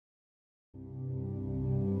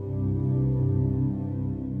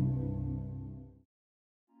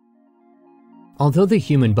Although the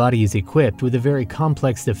human body is equipped with a very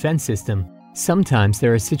complex defense system, sometimes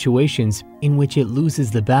there are situations in which it loses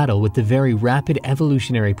the battle with the very rapid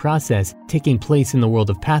evolutionary process taking place in the world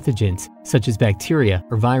of pathogens, such as bacteria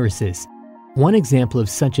or viruses. One example of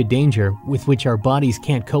such a danger with which our bodies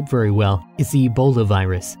can't cope very well is the Ebola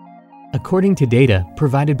virus. According to data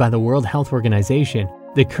provided by the World Health Organization,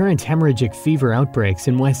 the current hemorrhagic fever outbreaks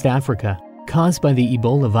in West Africa caused by the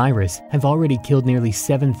Ebola virus have already killed nearly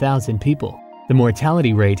 7,000 people. The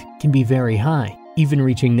mortality rate can be very high, even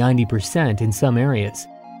reaching 90% in some areas.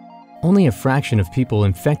 Only a fraction of people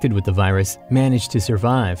infected with the virus managed to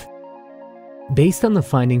survive. Based on the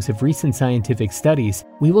findings of recent scientific studies,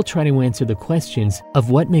 we will try to answer the questions of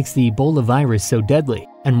what makes the Ebola virus so deadly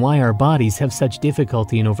and why our bodies have such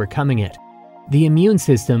difficulty in overcoming it. The immune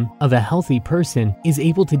system of a healthy person is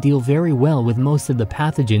able to deal very well with most of the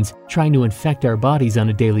pathogens trying to infect our bodies on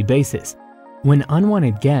a daily basis. When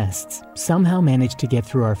unwanted guests somehow manage to get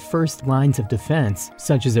through our first lines of defense,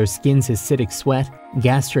 such as our skin's acidic sweat,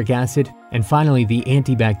 gastric acid, and finally the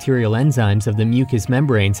antibacterial enzymes of the mucous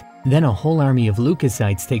membranes, then a whole army of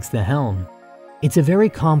leukocytes takes the helm. It's a very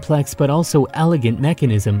complex but also elegant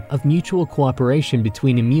mechanism of mutual cooperation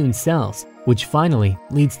between immune cells, which finally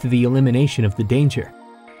leads to the elimination of the danger.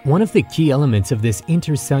 One of the key elements of this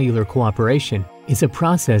intercellular cooperation is a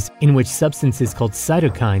process in which substances called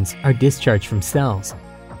cytokines are discharged from cells.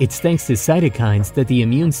 It's thanks to cytokines that the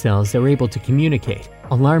immune cells are able to communicate,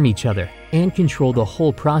 alarm each other, and control the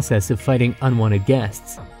whole process of fighting unwanted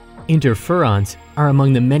guests. Interferons are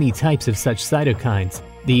among the many types of such cytokines.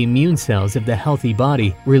 The immune cells of the healthy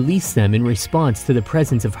body release them in response to the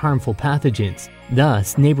presence of harmful pathogens.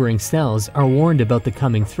 Thus, neighboring cells are warned about the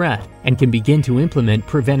coming threat and can begin to implement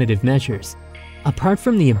preventative measures. Apart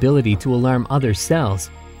from the ability to alarm other cells,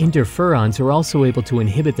 interferons are also able to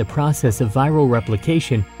inhibit the process of viral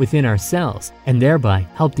replication within our cells and thereby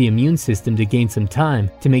help the immune system to gain some time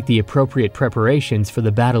to make the appropriate preparations for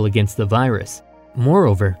the battle against the virus.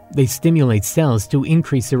 Moreover, they stimulate cells to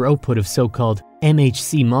increase their output of so-called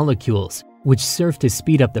MHC molecules, which serve to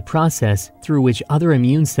speed up the process through which other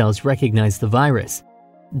immune cells recognize the virus.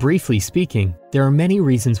 Briefly speaking, there are many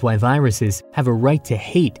reasons why viruses have a right to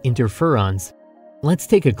hate interferons. Let's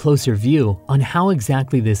take a closer view on how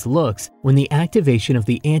exactly this looks when the activation of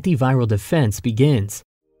the antiviral defense begins.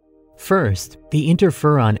 First, the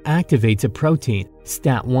interferon activates a protein,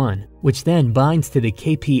 STAT1, which then binds to the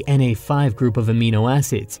KPNA5 group of amino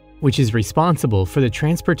acids, which is responsible for the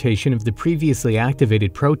transportation of the previously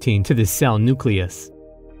activated protein to the cell nucleus.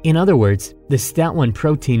 In other words, the STAT1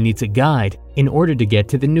 protein needs a guide in order to get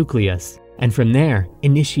to the nucleus, and from there,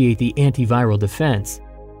 initiate the antiviral defense.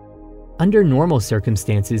 Under normal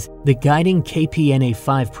circumstances, the guiding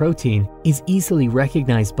KPNA5 protein is easily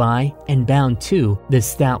recognized by and bound to the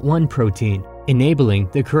STAT1 protein, enabling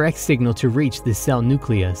the correct signal to reach the cell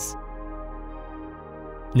nucleus.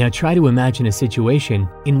 Now try to imagine a situation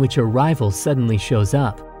in which a rival suddenly shows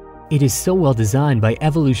up. It is so well designed by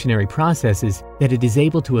evolutionary processes that it is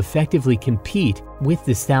able to effectively compete with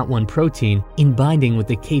the STAT1 protein in binding with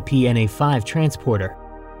the KPNA5 transporter.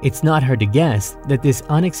 It's not hard to guess that this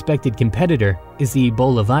unexpected competitor is the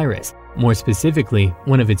Ebola virus, more specifically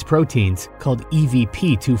one of its proteins called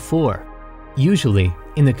EVP24. Usually,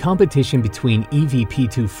 in the competition between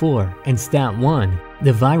EVP24 and STAT1,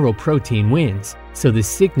 the viral protein wins, so the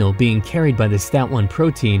signal being carried by the STAT1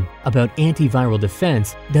 protein about antiviral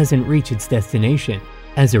defense doesn't reach its destination.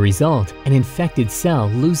 As a result, an infected cell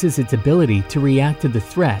loses its ability to react to the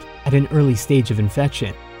threat at an early stage of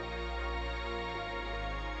infection.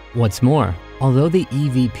 What's more, although the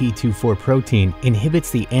EVP24 protein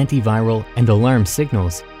inhibits the antiviral and alarm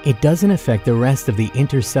signals, it doesn't affect the rest of the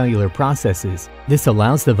intercellular processes. This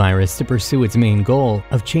allows the virus to pursue its main goal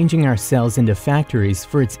of changing our cells into factories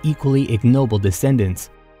for its equally ignoble descendants.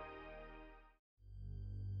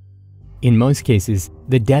 In most cases,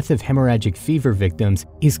 the death of hemorrhagic fever victims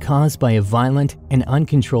is caused by a violent and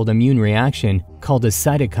uncontrolled immune reaction called a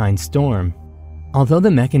cytokine storm. Although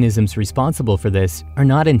the mechanisms responsible for this are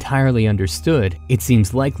not entirely understood, it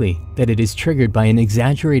seems likely that it is triggered by an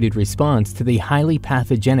exaggerated response to the highly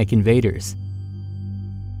pathogenic invaders.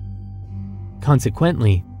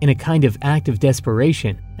 Consequently, in a kind of act of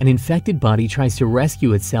desperation, an infected body tries to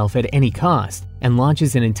rescue itself at any cost and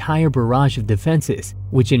launches an entire barrage of defenses,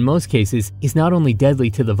 which in most cases is not only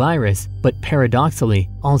deadly to the virus, but paradoxically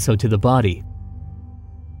also to the body.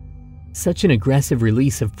 Such an aggressive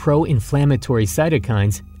release of pro-inflammatory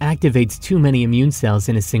cytokines activates too many immune cells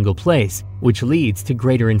in a single place, which leads to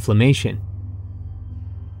greater inflammation.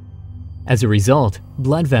 As a result,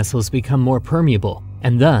 blood vessels become more permeable,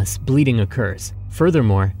 and thus bleeding occurs.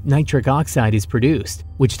 Furthermore, nitric oxide is produced,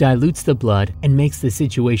 which dilutes the blood and makes the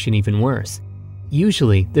situation even worse.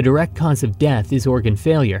 Usually, the direct cause of death is organ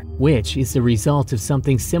failure, which is the result of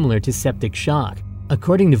something similar to septic shock.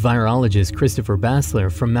 According to virologist Christopher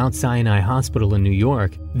Bassler from Mount Sinai Hospital in New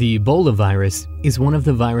York, the Ebola virus is one of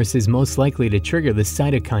the viruses most likely to trigger the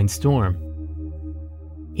cytokine storm.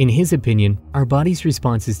 In his opinion, our body's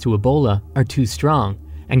responses to Ebola are too strong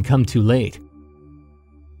and come too late.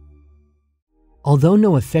 Although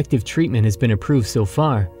no effective treatment has been approved so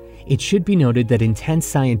far, it should be noted that intense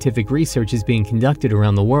scientific research is being conducted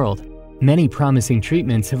around the world. Many promising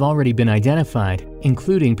treatments have already been identified,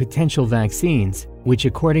 including potential vaccines, which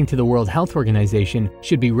according to the World Health Organization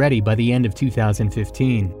should be ready by the end of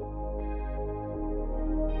 2015.